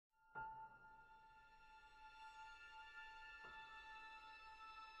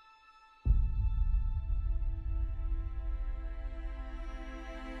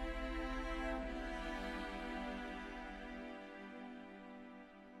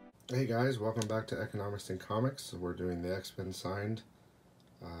Hey guys, welcome back to Economics and Comics. We're doing the X-Men signed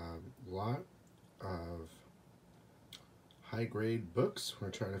lot of high-grade books.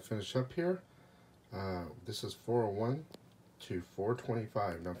 We're trying to finish up here. This is 401 to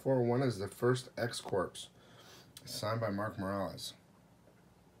 425. Now 401 is the first X-Corps, signed by Mark Morales.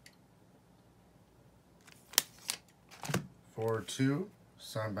 402,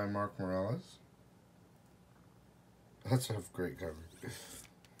 signed by Mark Morales. That's a great cover.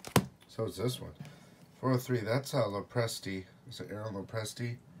 So is this one. 403, that's Lopresti. Is it Aaron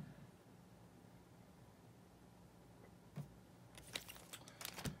Lopresti?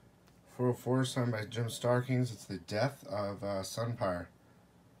 404, signed by Jim Starkings. It's the death of Sunfire.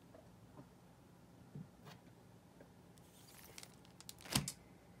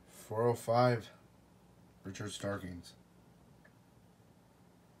 405, Richard Starkings.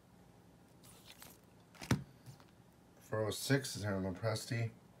 406 is Aaron Lopresti.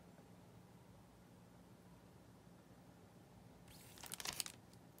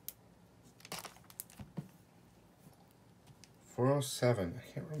 407.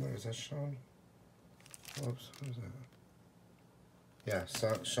 I can't remember. Is that Sean Phillips? Who's that? Yeah,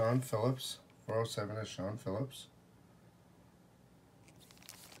 Sean Phillips. 407 is Sean Phillips.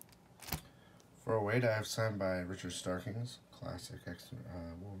 408 I have signed by Richard Starkings. Classic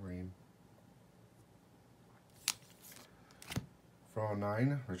Wolverine.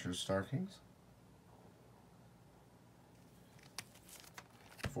 409 Richard Starkings.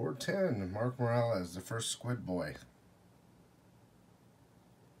 410 Mark Morales, the first Squid Boy.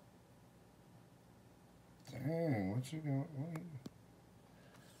 Dang, what you got?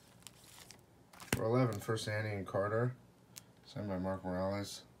 411, first Annie and Carter, signed by Mark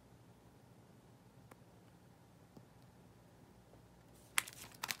Morales.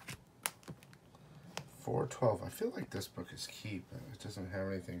 412, I feel like this book is key, but it doesn't have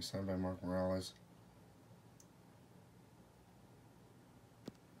anything, signed by Mark Morales.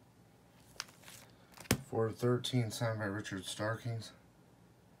 413, signed by Richard Starkings.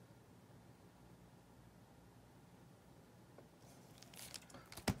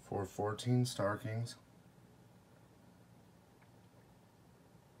 414, Starkings.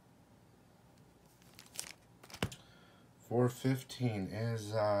 415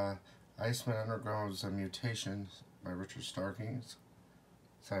 is Iceman Undergoes a Mutation by Richard Starkings,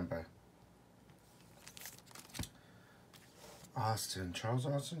 signed by Austin, Charles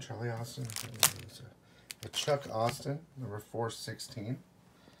Austin, Charlie Austin, Chuck Austin, number 416.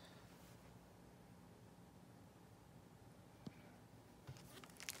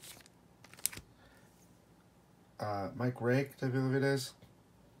 Mike Rake, I believe it is.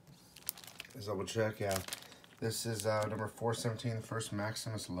 Let's double check, yeah. This is number 417, the first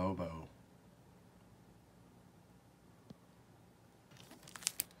Maximus Lobo.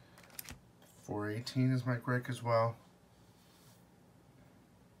 .418 is Mike Rake as well.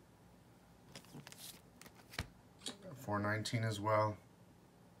 .419 as well.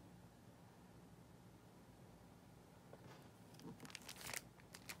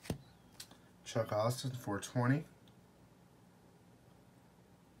 Chuck Austin, 420.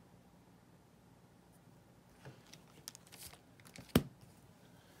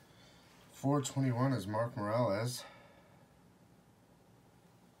 .421 is Mark Morales.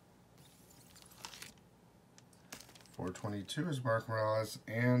 .422 is Mark Morales,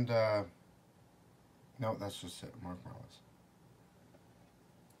 and no, that's just it, Mark Morales.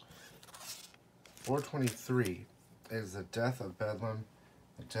 .423 is the death of Bedlam,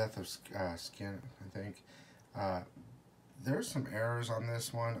 the death of Skin, I think. There's some errors on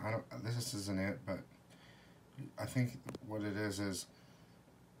this one. This isn't it, but I think what it is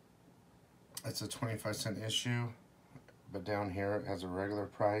it's a 25-cent issue, but down here it has a regular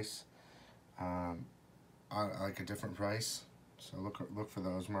price. I like a different price, so look for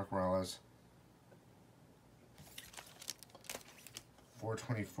those. Mark Morales.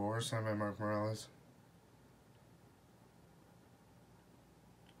 .424, signed by Mark Morales.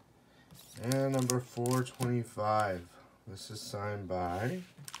 And number 425. This is signed by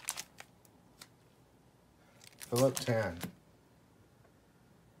Philip Tan.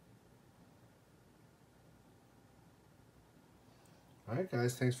 Alright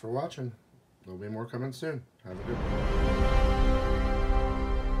guys, thanks for watching. There'll be more coming soon. Have a good one.